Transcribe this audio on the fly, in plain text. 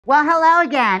Well, hello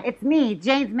again. It's me,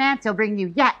 Jaymes Mantel, bringing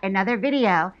you yet another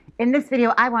video. In this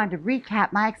video, I wanted to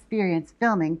recap my experience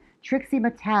filming Trixie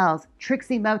Mattel's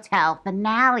Trixie Motel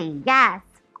finale. Yes!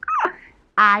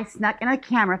 I snuck in a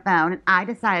camera phone and I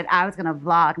decided I was going to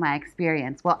vlog my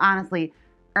experience. Well, honestly,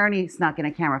 Ernie snuck in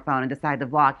a camera phone and decided to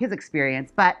vlog his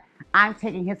experience, but I'm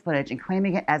taking his footage and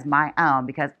claiming it as my own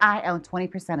because I own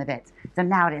 20% of it. So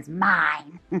now it is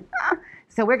mine.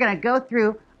 So we're going to go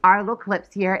through our little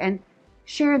clips here and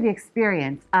share the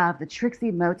experience of the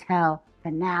Trixie Motel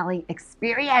finale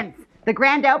experience. The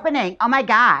grand opening. Oh my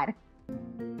God.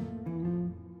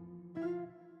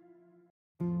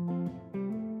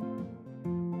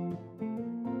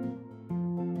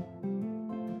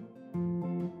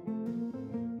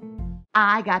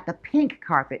 I got the pink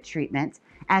carpet treatment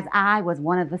as I was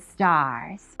one of the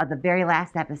stars of the very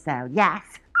last episode. Yes.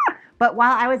 But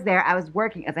while I was there, I was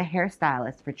working as a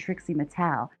hairstylist for Trixie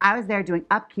Mattel. I was there doing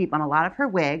upkeep on a lot of her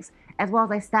wigs, as well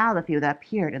as I styled a few that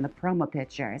appeared in the promo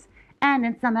pictures and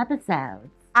in some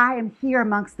episodes. I am here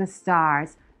amongst the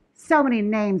stars. So many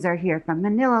names are here, from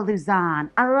Manila Luzon,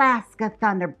 Alaska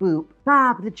Thunderboop,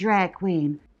 Bob the Drag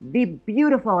Queen, the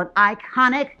beautiful and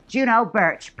iconic Juno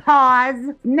Birch.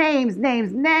 Pause. Names,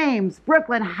 names, names.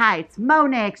 Brooklyn Heights,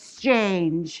 Monet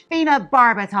Exchange, Fina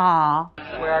Barbital.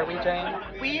 Where are we, Jane?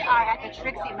 We are at the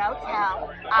Trixie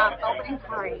Motel opening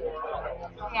party,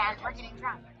 and we're getting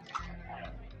drunk.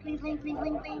 Cling, cling, cling,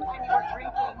 cling, cling, and we're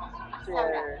drinking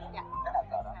soda. Yeah.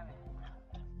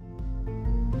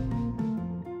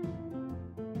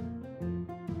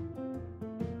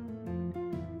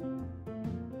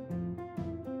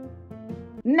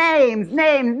 Names,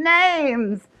 names,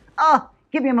 names. Oh,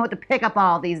 give me a moment to pick up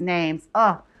all these names.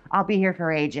 Oh, I'll be here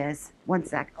for ages. One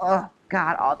sec. Oh,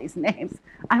 God, all these names.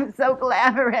 I'm so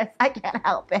glamorous. I can't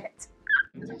help it.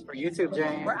 For YouTube,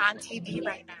 Jane. We're on TV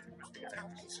right now.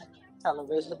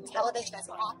 Television. Television is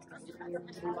hot.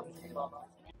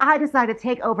 I decided to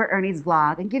take over Ernie's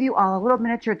vlog and give you all a little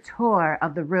miniature tour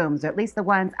of the rooms, or at least the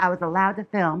ones I was allowed to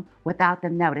film without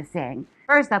them noticing.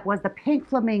 First up was the pink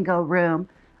flamingo room,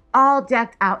 all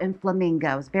decked out in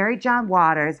flamingos. Very John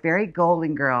Waters, very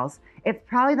Golden Girls. It's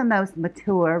probably the most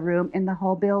mature room in the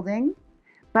whole building,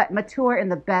 but mature in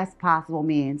the best possible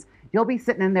means. You'll be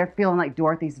sitting in there feeling like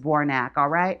Dorothy Zbornak, all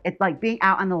right? It's like being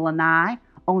out on the lanai,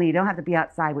 only you don't have to be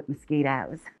outside with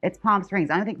mosquitoes. It's Palm Springs.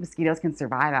 I don't think mosquitoes can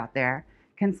survive out there.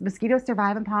 Can mosquitoes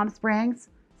survive in Palm Springs?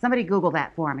 Somebody Google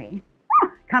that for me.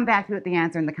 Come back to it with the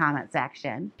answer in the comment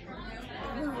section.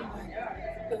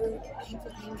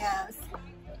 Flamingos.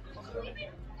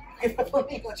 It's the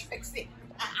flamingo, Trixie.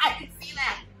 I can see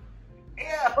that.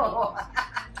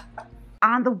 Ew.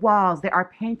 On the walls, there are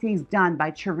paintings done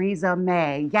by Theresa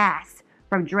May. Yes,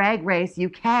 from Drag Race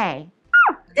UK.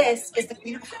 This is the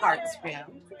Queen of Hearts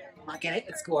room. Look at it.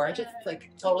 It's gorgeous. It's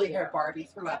like totally her Barbie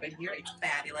threw up in here. It's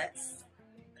fabulous.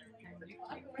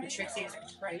 The Trixie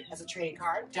is a trading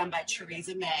card done by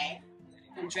Theresa May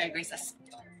from Drag Race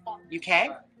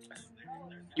UK.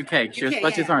 UK. She's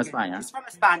from Spain. She's from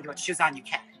Spain, but she was on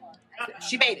UK.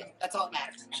 She made it. That's all that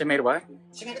matters. She made what?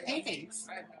 She made the paintings.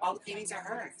 All the paintings are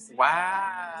hers.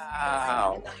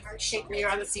 Wow. And the heart-shaped mirror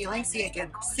on the ceiling so you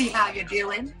can see how you're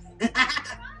doing.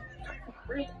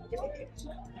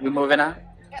 We moving on?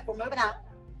 Yeah, we're moving on.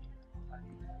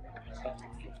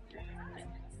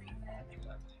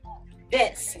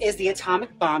 This is the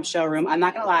Atomic Bombshell room. I'm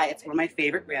not gonna lie, it's one of my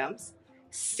favorite rooms.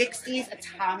 60s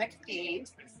atomic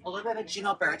themed, a little bit of a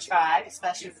Juno Birch vibe,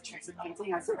 especially with the Trixie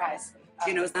painting. I'm surprised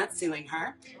Juno's not suing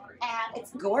her. And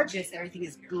it's gorgeous. Everything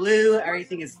is blue.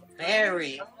 Everything is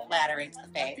very flattering to the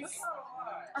face.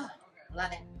 Oh,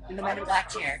 love it. And the men in black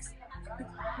chairs.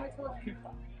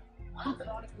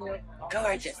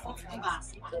 Gorgeous.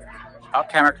 All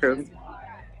camera crew.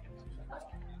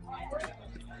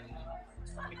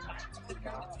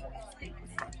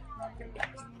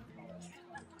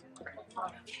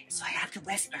 So I have to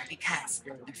whisper because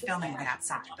I'm filming right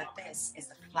outside, but this is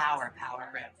the flower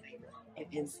power room. It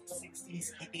is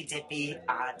 60s hippy dippy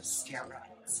on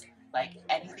steroids. Like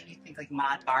anything you think like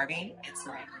Mod Barbie, it's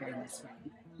right here in this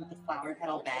room. With the flower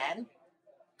petal bed.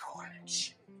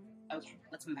 Gorge. Okay,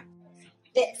 let's move on.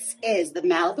 This is the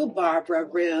Malibu Barbara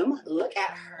room. Look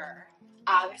at her.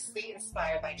 Obviously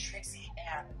inspired by Trixie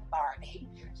and Barbie.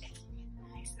 It's a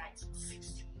nice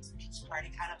 1960s beach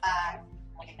party kind of vibe.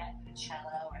 Like a night with a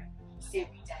cello or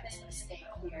Sammy Dennis in a stay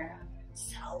here.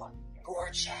 So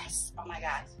gorgeous. Oh my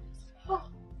God. Oh,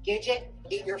 Gidget,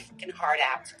 eat your freaking heart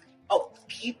out. Oh,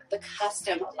 keep the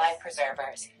custom life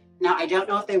preservers. Now, I don't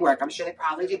know if they work. I'm sure they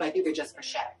probably do, but I think they're just for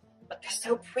show. But they're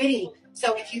so pretty.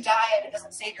 So if you die and it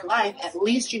doesn't save your life, at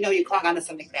least you know you clung onto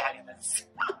something fabulous.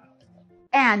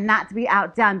 And not to be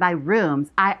outdone by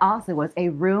rooms, I also was a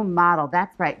room model.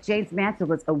 That's right, Jaymes Mansfield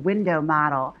was a window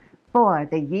model for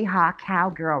the Yeehaw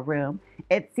Cowgirl room.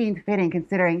 It seemed fitting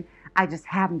considering I just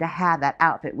happened to have that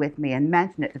outfit with me and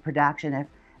mentioned it to production. If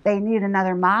they needed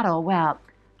another model, well,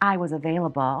 I was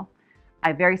available.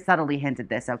 I very subtly hinted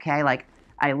this, okay? Like,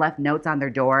 I left notes on their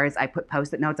doors. I put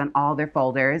Post-it notes on all their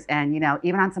folders and, you know,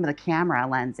 even on some of the camera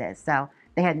lenses. So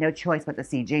they had no choice but to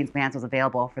see Jaymes Mansfield's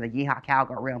available for the Yeehaw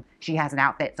Cowgirl room. She has an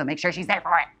outfit, so make sure she's there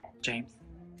for it. Jaymes,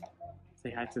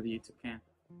 say hi to the YouTube cam.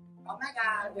 Oh my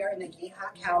God, we're in the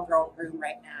Yeehaw Cowgirl room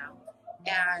right now.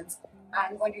 And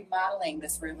I'm going to be modeling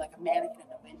this room like a mannequin in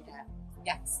the window.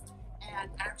 Yes. And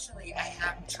actually, I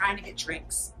am trying to get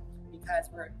drinks because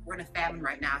we're in a famine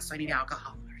right now, so I need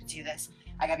alcohol in order to do this.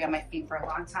 I gotta be on my feet for a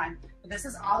long time. But this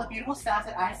is all the beautiful stuff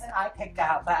that I said I picked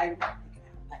out, but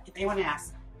if anyone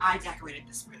asks, I decorated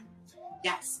this room.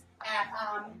 Yes.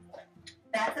 And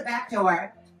that's the back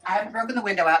door. I haven't broken the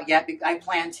window out yet, but I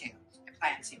plan to.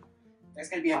 There's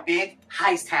gonna be a big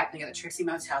heist happening at the Trixie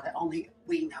Motel that only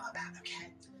we know about,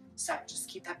 okay? So just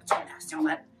keep that between us. Don't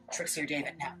let Trixie or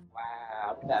David know.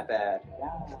 Wow, look at that bed.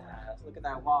 Yes, look at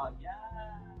that wall. Yes.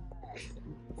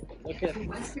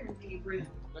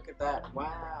 Look at that.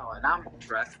 Wow. And I'm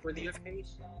dressed for the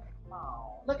occasion.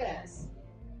 Oh. Look at us.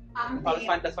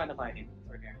 That's fine. The lighting.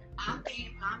 Right here. I'm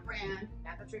theme, I'm brand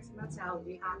at the Trixie Motel,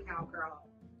 Yeehaw Cowgirl.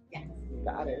 Yes.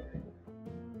 Got it.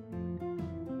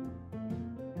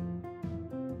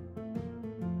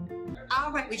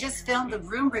 All right, we just filmed the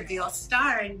room reveal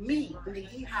starring me in the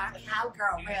Yeehaw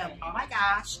Cowgirl room. Oh my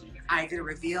gosh. I did a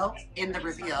reveal in the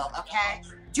reveal, okay?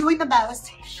 Doing the most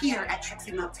here at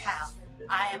Trixie Motel.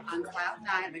 I am on cloud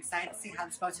 9. I'm excited to see how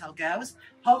this motel goes.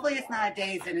 Hopefully it's not a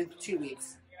days in 2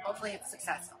 weeks. Hopefully it's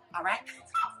successful, all right?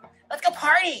 Let's go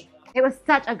party. It was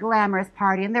such a glamorous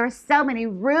party, and there were so many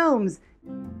rooms.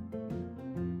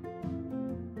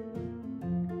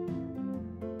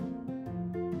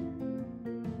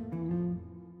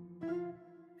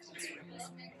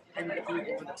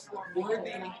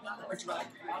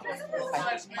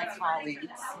 My colleagues.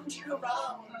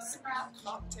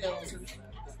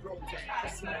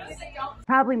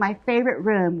 Probably my favorite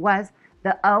room was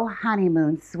the Oh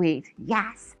Honeymoon Suite.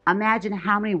 Yes. Imagine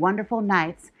how many wonderful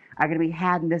nights are going to be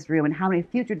had in this room and how many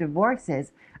future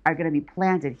divorces are going to be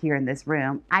planted here in this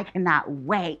room. I cannot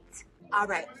wait. All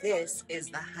right, this is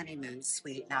the honeymoon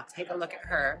suite. Now take a look at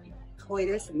her.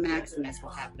 Coitus maximus will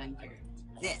happen here.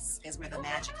 This is where the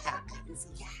magic happens.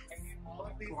 Yes.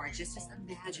 Gorgeous. Just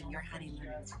imagine your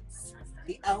honeymoon.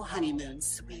 The Oh Honeymoon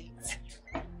Suite.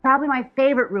 Probably my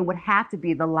favorite room would have to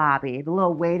be the lobby, the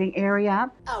little waiting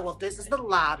area. Oh, well, this is the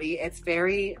lobby. It's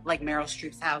very like Meryl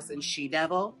Streep's house in She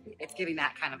Devil. It's giving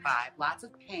that kind of vibe. Lots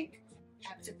of pink,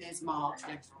 Pepto-Bismol,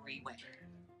 and everywhere.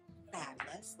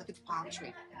 Fabulous. Look at the palm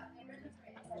tree.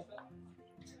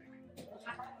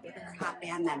 Look at her hot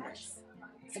band members.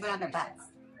 Sit on their butts.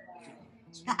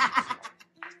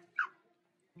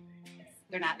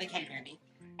 They can't hear me.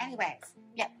 Anyways,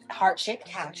 yeah, heart-shaped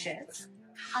couches,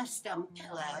 custom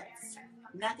pillows,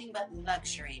 nothing but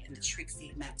luxury in the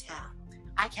Trixie Motel.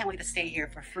 I can't wait to stay here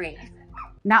for free.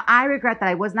 Now, I regret that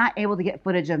I was not able to get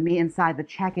footage of me inside the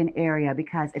check-in area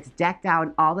because it's decked out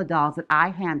in all the dolls that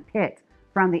I handpicked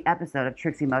from the episode of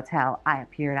Trixie Motel I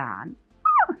appeared on.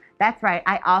 That's right,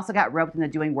 I also got roped into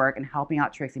doing work and helping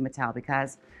out Trixie Mattel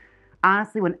because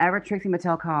honestly, whenever Trixie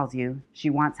Mattel calls you,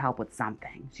 she wants help with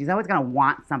something. She's always going to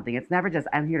want something. It's never just,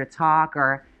 I'm here to talk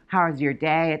or how's your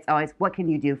day? It's always, what can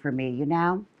you do for me, you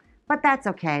know? But that's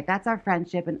okay. That's our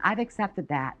friendship, and I've accepted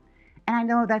that. And I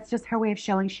know that's just her way of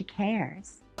showing she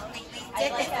cares. I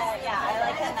like that. Yeah, I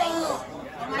like that. Oh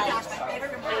my gosh, my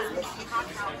favorite room is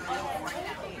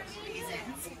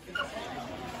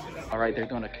All right, they're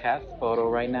doing a cast photo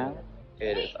right now.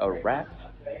 It is a wrap.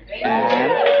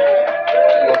 And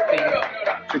we'll see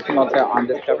Trixie Motel on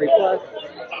Discovery Plus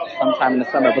sometime in the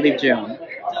summer, I believe June.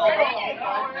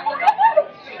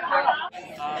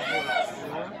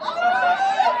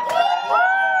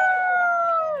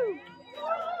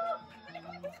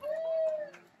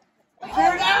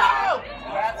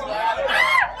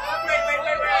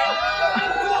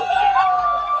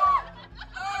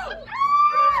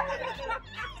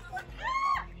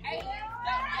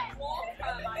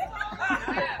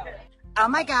 Oh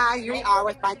my God, here we are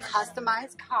with my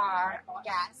customized car.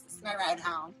 Yes, this is my ride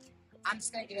home. I'm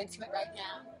just gonna get into it right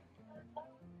now.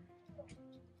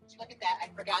 Look at that, I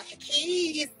forgot the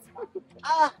keys.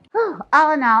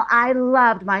 All in all, I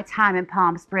loved my time in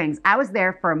Palm Springs. I was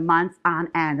there for months on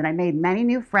end, and I made many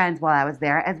new friends while I was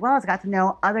there, as well as got to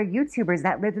know other YouTubers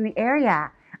that lived in the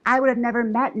area. I would have never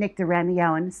met Nick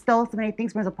DeRenio and stole so many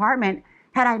things from his apartment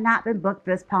had I not been booked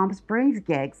for this Palm Springs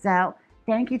gig. So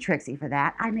thank you, Trixie, for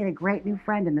that. I made a great new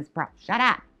friend in this Shut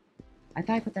up. I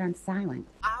thought I put that on silent.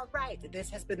 All right, this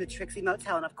has been the Trixie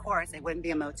Motel, and of course, it wouldn't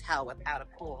be a motel without a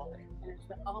pool. And it's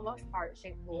the almost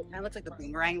heart-shaped pool. It kind of looks like the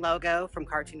Boomerang logo from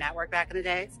Cartoon Network back in the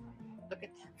days. Look at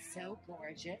that, so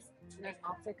gorgeous. And there's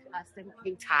also custom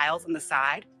pink tiles on the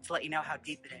side to let you know how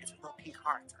deep it is with little pink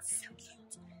hearts. It's so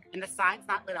cute. And the sign's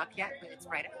not lit up yet, but it's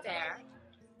right up there.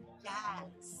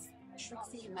 Yes,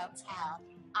 Trixie Motel.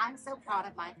 I'm so proud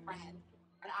of my friend.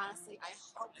 And honestly, I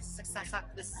hope this is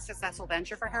a successful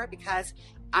venture for her, because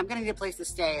I'm going to need a place to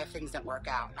stay if things don't work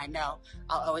out. I know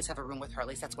I'll always have a room with her. At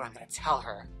least that's what I'm going to tell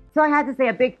her. So I had to say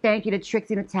a big thank you to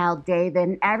Trixie Mattel, David,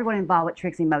 and everyone involved with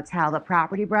Trixie Motel, the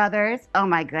Property Brothers. Oh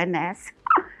my goodness.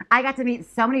 I got to meet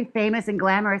so many famous and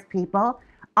glamorous people,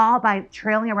 all by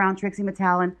trailing around Trixie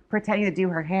Mattel and pretending to do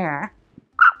her hair.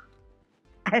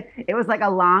 It was like a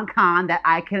long con that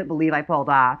I couldn't believe I pulled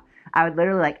off. I would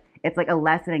literally it's like a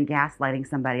lesson in gaslighting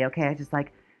somebody, okay? Just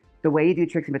like the way you do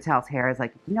Trixie Mattel's hair is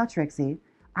like, you know, Trixie,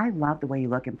 I love the way you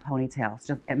look in ponytails.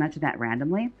 Just mention that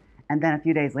randomly. And then a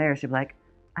few days later, she'd be like,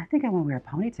 I think I want to wear a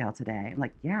ponytail today. I'm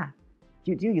like, yeah,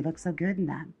 you do. You look so good in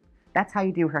them. That's how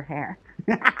you do her hair.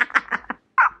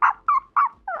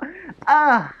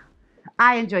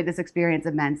 I enjoyed this experience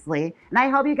immensely. And I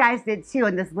hope you guys did too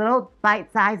in this little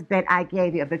bite-sized bit I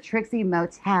gave you of the Trixie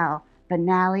Motel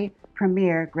finale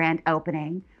premiere grand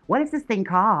opening. What is this thing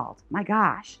called? My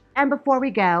gosh. And before we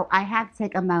go, I have to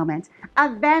take a moment, a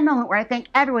Venmo moment where I thank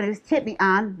everyone who's tipped me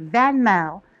on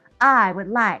Venmo. I would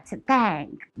like to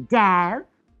thank Dev,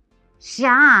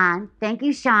 Sean, thank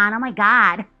you, Sean, oh my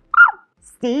God,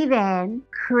 Steven,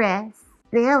 Chris,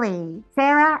 Billy,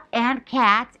 Sarah, and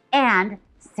Kat, and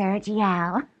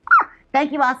Sergio.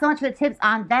 Thank you all so much for the tips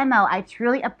on Venmo. I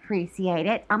truly appreciate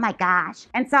it. Oh my gosh.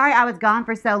 And sorry I was gone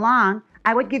for so long.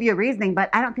 I would give you a reasoning, but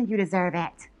I don't think you deserve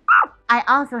it. I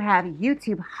also have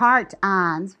YouTube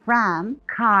heart-ons from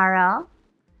Carl,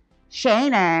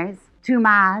 Shaners,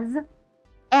 Tomas,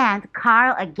 and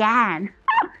Carl again.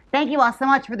 Thank you all so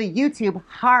much for the YouTube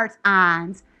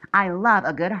heart-ons. I love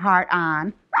a good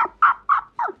heart-on.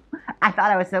 I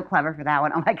thought I was so clever for that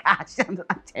one. Oh my gosh, I'm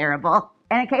terrible.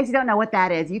 And in case you don't know what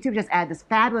that is, YouTube just added this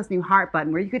fabulous new heart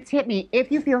button where you could tip me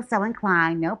if you feel so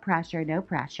inclined. No pressure,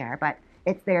 but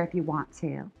it's there if you want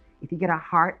to. If you get a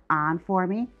heart on for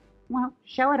me, well,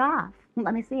 show it off.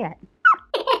 Let me see it.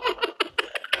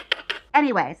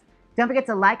 Anyways, don't forget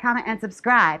to like, comment, and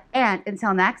subscribe. And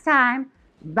until next time,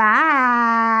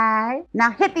 bye.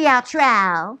 Now hit the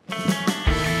outro.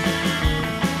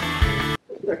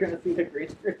 They're going to see the green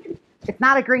screen. It's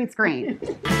not a green screen.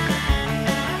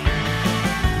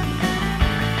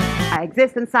 I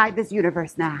exist inside this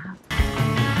universe now.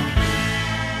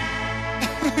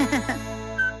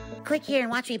 Click here and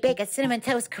watch me bake a cinnamon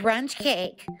toast crunch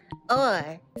cake.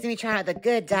 Or see me try out the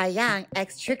good Young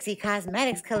X Trixie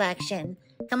Cosmetics collection.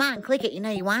 Come on, click it. You know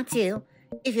you want to.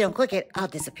 If you don't click it, I'll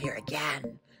disappear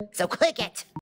again. So click it.